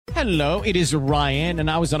Hello, it is Ryan,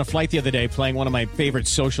 and I was on a flight the other day playing one of my favorite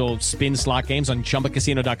social spin slot games on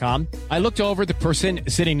ChumbaCasino.com. I looked over at the person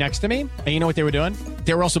sitting next to me, and you know what they were doing?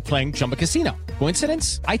 They were also playing Chumba Casino.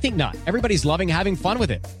 Coincidence? I think not. Everybody's loving having fun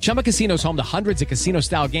with it. Chumba Casino is home to hundreds of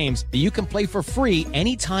casino-style games that you can play for free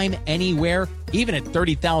anytime, anywhere, even at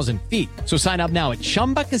 30,000 feet. So sign up now at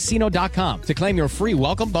ChumbaCasino.com to claim your free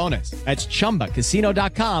welcome bonus. That's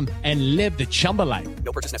ChumbaCasino.com and live the Chumba life.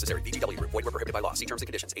 No purchase necessary. VGW. Void where prohibited by law. See terms and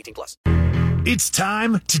conditions. 18+. It's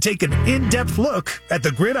time to take an in-depth look at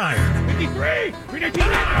the gridiron.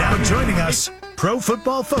 Now joining us, Pro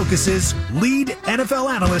Football Focus's lead NFL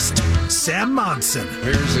analyst, Sam Monson.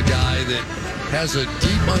 Here's a guy that has a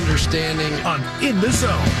deep understanding on In the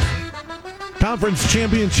Zone. Conference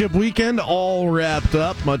Championship weekend all wrapped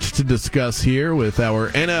up. Much to discuss here with our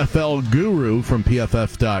NFL guru from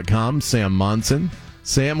PFF.com, Sam Monson.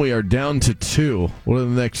 Sam, we are down to 2. What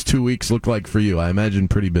do the next 2 weeks look like for you? I imagine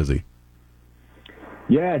pretty busy.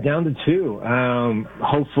 Yeah, down to 2.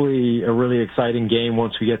 Hopefully a really exciting game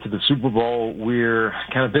once we get to the Super Bowl. We're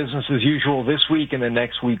kind of business as usual this week, and then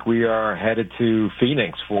next week we are headed to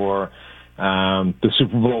Phoenix for the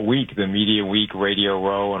Super Bowl week, the media week, Radio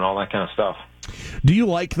Row, and all that kind of stuff. Do you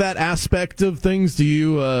like that aspect of things? Do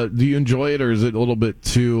you enjoy it, or is it a little bit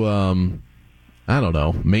too, I don't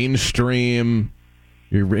know, mainstream?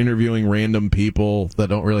 You're interviewing random people that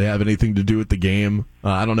don't really have anything to do with the game.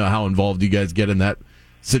 I don't know how involved you guys get in that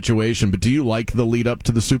situation, but do you like the lead up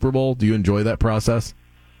to the Super Bowl? Do you enjoy that process?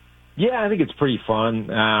 Yeah, I think it's pretty fun.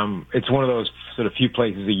 It's one of those sort of few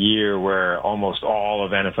places a year where almost all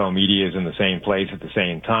of NFL media is in the same place at the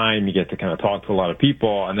same time. You get to kind of talk to a lot of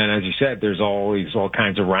people. And then, as you said, there's always all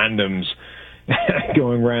kinds of randoms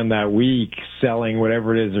going around that week selling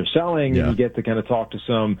whatever it is they're selling. Yeah. And you get to kind of talk to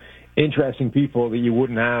some interesting people that you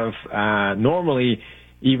wouldn't have normally,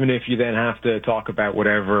 even if you then have to talk about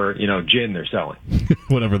whatever, gin they're selling.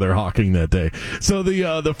 Whatever they're hawking that day. So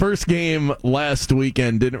the first game last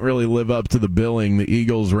weekend didn't really live up to the billing. The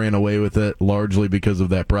Eagles ran away with it largely because of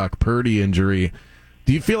that Brock Purdy injury.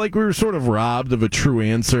 Do you feel like we were sort of robbed of a true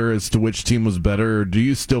answer as to which team was better, or do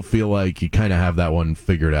you still feel like you kind of have that one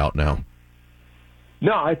figured out now?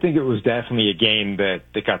 No, I think it was definitely a game that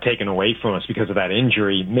got taken away from us because of that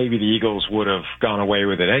injury. Maybe the Eagles would have gone away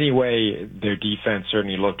with it anyway. Their defense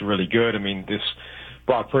certainly looked really good. I mean, this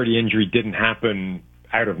Brock Purdy injury didn't happen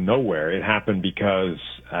out of nowhere. It happened because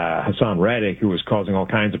Hassan Reddick, who was causing all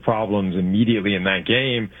kinds of problems immediately in that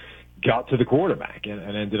game, got to the quarterback and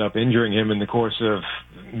ended up injuring him in the course of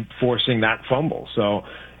forcing that fumble. So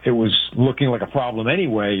it was looking like a problem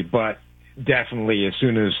anyway, but definitely as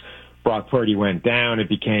soon as Brock Purdy went down, it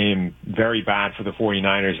became very bad for the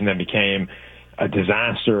 49ers and then became a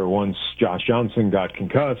disaster once Josh Johnson got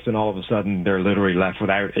concussed, and all of a sudden they're literally left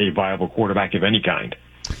without a viable quarterback of any kind.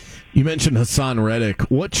 You mentioned Hassan Reddick.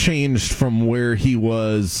 What changed from where he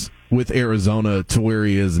was with Arizona to where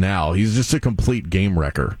he is now? He's just a complete game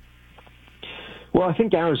wrecker. Well, I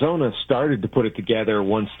think Arizona started to put it together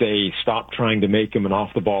once they stopped trying to make him an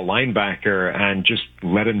off-the-ball linebacker and just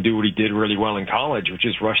let him do what he did really well in college, which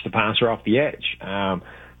is rush the passer off the edge.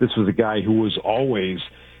 This was a guy who was always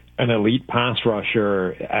an elite pass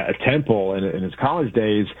rusher at Temple in his college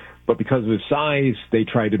days, but because of his size, they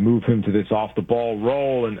tried to move him to this off-the-ball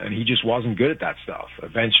role, and he just wasn't good at that stuff.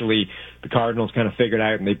 Eventually, the Cardinals kind of figured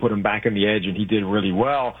out, and they put him back on the edge, and he did really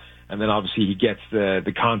well. And then obviously he gets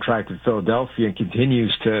the contract with Philadelphia and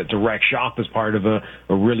continues to wreck shop as part of a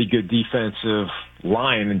really good defensive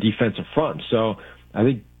line and defensive front. So I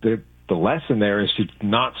think the lesson there is to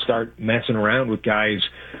not start messing around with guys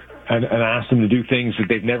and ask them to do things that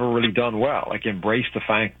they've never really done well. Like embrace the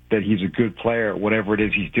fact that he's a good player at whatever it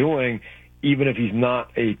is he's doing, even if he's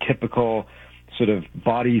not a typical sort of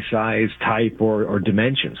body size type or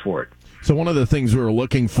dimensions for it. So one of the things we were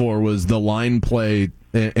looking for was the line play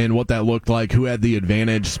and what that looked like, who had the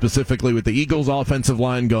advantage, specifically with the Eagles' offensive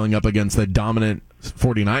line going up against the dominant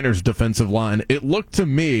 49ers defensive line. It looked to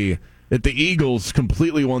me that the Eagles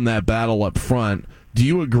completely won that battle up front. Do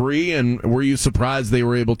you agree, and were you surprised they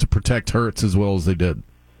were able to protect Hurts as well as they did?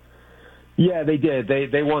 Yeah, they did.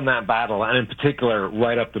 They won that battle, and in particular,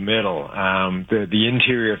 right up the middle. The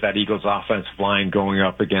interior of that Eagles offensive line going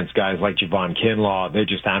up against guys like Javon Kinlaw, they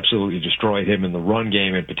just absolutely destroyed him in the run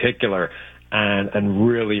game in particular, and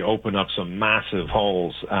really opened up some massive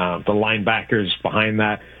holes. The linebackers behind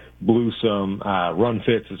that blew some run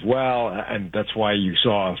fits as well, and that's why you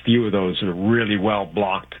saw a few of those sort of really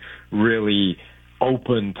well-blocked, really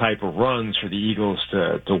open type of runs for the Eagles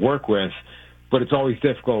to work with. But it's always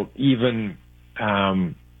difficult, even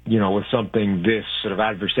with something this sort of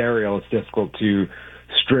adversarial. It's difficult to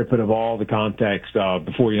strip it of all the context of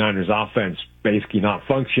the 49ers offense basically not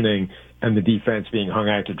functioning and the defense being hung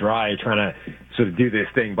out to dry, trying to sort of do this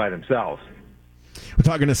thing by themselves. We're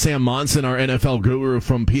talking to Sam Monson, our NFL guru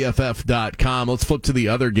from PFF.com. Let's flip to the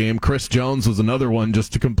other game. Chris Jones was another one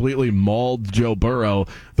just to completely mauled Joe Burrow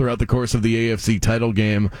throughout the course of the AFC title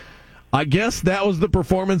game. I guess that was the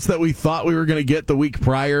performance that we thought we were going to get the week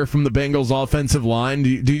prior from the Bengals offensive line.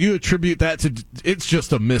 Do you attribute that to it's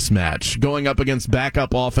just a mismatch going up against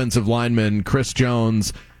backup offensive lineman Chris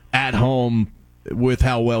Jones at home with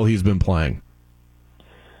how well he's been playing?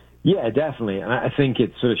 Yeah, definitely. And I think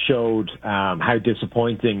it sort of showed how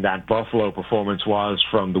disappointing that Buffalo performance was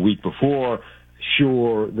from the week before.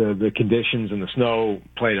 Sure, the conditions and the snow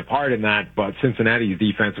played a part in that, but Cincinnati's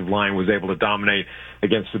defensive line was able to dominate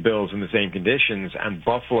against the Bills in the same conditions, and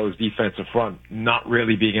Buffalo's defensive front not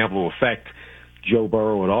really being able to affect Joe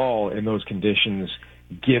Burrow at all in those conditions,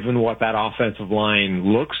 given what that offensive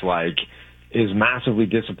line looks like, is massively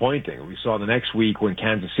disappointing. We saw the next week when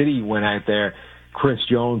Kansas City went out there, Chris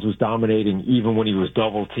Jones was dominating even when he was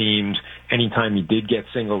double-teamed. Anytime he did get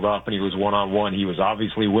singled up and he was one-on-one, he was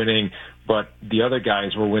obviously winning, but the other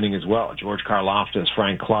guys were winning as well. George Karlaftis,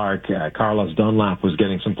 Frank Clark, Carlos Dunlap was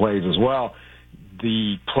getting some plays as well.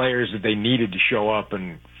 The players that they needed to show up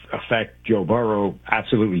and affect Joe Burrow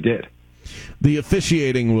absolutely did. The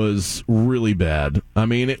officiating was really bad. I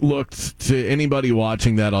mean, it looked to anybody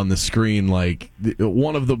watching that on the screen like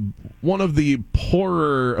one of the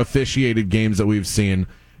poorer officiated games that we've seen.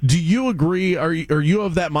 Do you agree? Are you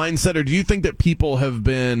of that mindset, or do you think that people have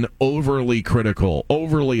been overly critical,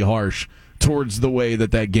 overly harsh towards the way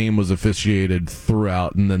that game was officiated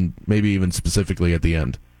throughout, and then maybe even specifically at the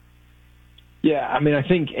end? Yeah, I mean, I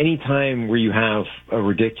think any time where you have a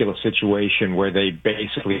ridiculous situation where they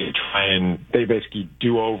basically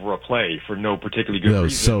do over a play for no particularly good reason. That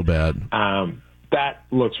was so bad. That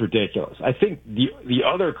looks ridiculous. I think the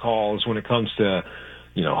other calls when it comes to,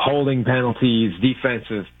 holding penalties,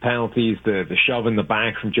 defensive penalties, the shove in the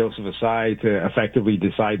back from Joseph Asai to effectively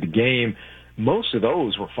decide the game, most of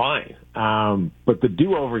those were fine. But the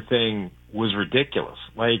do-over thing was ridiculous.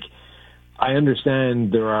 Like, I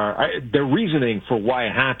understand their reasoning for why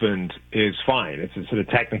it happened is fine. It's a sort of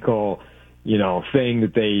technical, thing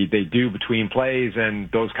that they do between plays, and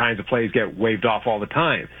those kinds of plays get waved off all the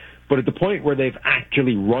time. But at the point where they've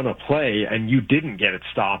actually run a play and you didn't get it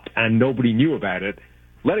stopped and nobody knew about it,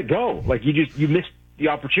 let it go. Like you missed the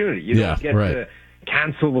opportunity. You don't get to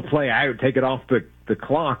cancel the play out, take it off the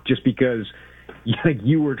clock just because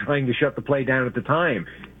you were trying to shut the play down at the time.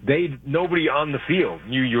 Nobody on the field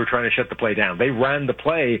knew you were trying to shut the play down. They ran the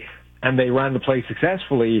play, and they ran the play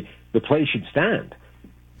successfully. The play should stand.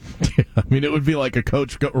 I mean, it would be like a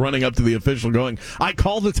coach running up to the official going, I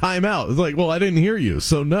called a timeout. It's like, well, I didn't hear you.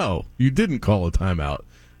 So, no, you didn't call a timeout.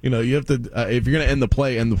 You have to, if you're going to end the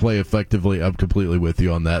play effectively. I'm completely with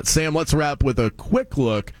you on that. Sam, let's wrap with a quick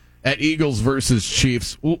look at Eagles versus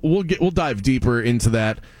Chiefs. We'll dive deeper into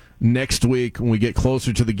that next week when we get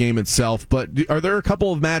closer to the game itself. But are there a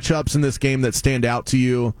couple of matchups in this game that stand out to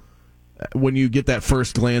you when you get that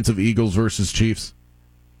first glance of Eagles versus Chiefs?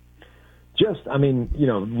 I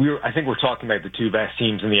think we're talking about the two best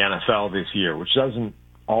teams in the NFL this year, which doesn't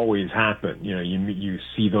always happen. You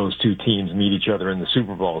see those two teams meet each other in the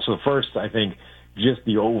Super Bowl. So first, I think just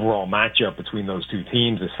the overall matchup between those two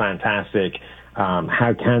teams is fantastic.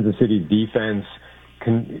 How Kansas City's defense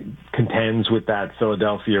contends with that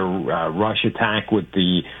Philadelphia rush attack, with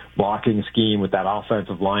the blocking scheme, with that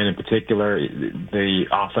offensive line in particular, the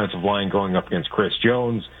offensive line going up against Chris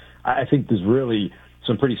Jones. I think there's really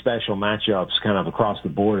some pretty special matchups kind of across the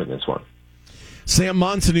board in this one. Sam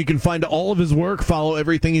Monson, you can find all of his work, follow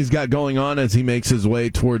everything he's got going on as he makes his way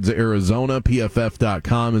towards Arizona.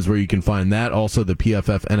 PFF.com is where you can find that. Also, the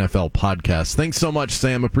PFF NFL podcast. Thanks so much,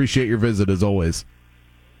 Sam. Appreciate your visit as always.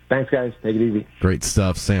 Thanks, guys. Take it easy. Great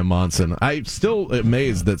stuff, Sam Monson. I'm still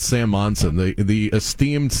amazed that Sam Monson, the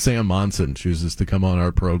esteemed Sam Monson, chooses to come on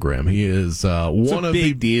our program. He is one of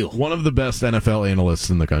the best NFL analysts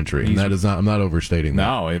in the country, and that is not. I'm not overstating that.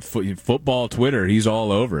 No, football Twitter, he's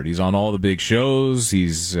all over it. He's on all the big shows.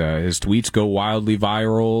 His tweets go wildly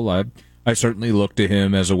viral. I certainly look to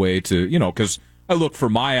him as a way to, because I look for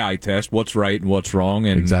my eye test, what's right and what's wrong,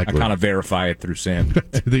 and exactly. I kind of verify it through Sam.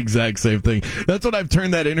 The exact same thing. That's what I've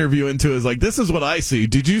turned that interview into, is like, this is what I see.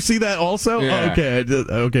 Did you see that also? Yeah.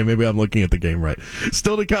 Okay, maybe I'm looking at the game right.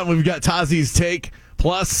 Still to come, we've got Tazi's Take,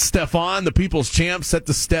 plus Stefan, the People's Champ, set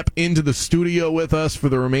to step into the studio with us for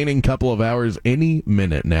the remaining couple of hours any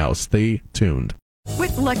minute now. Stay tuned.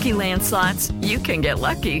 With Lucky Land Slots, you can get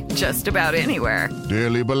lucky just about anywhere.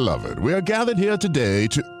 Dearly beloved, we are gathered here today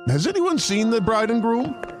to... Has anyone seen the bride and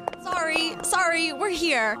groom? Sorry, we're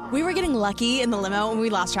here. We were getting lucky in the limo and we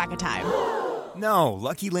lost track of time. No,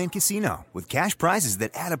 Lucky Land Casino, with cash prizes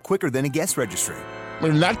that add up quicker than a guest registry.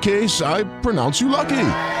 In that case, I pronounce you lucky.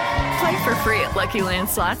 Play for free at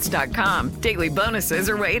LuckyLandSlots.com. Daily bonuses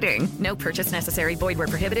are waiting. No purchase necessary. Void where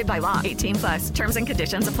prohibited by law. 18+. Terms and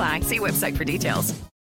conditions apply. See website for details.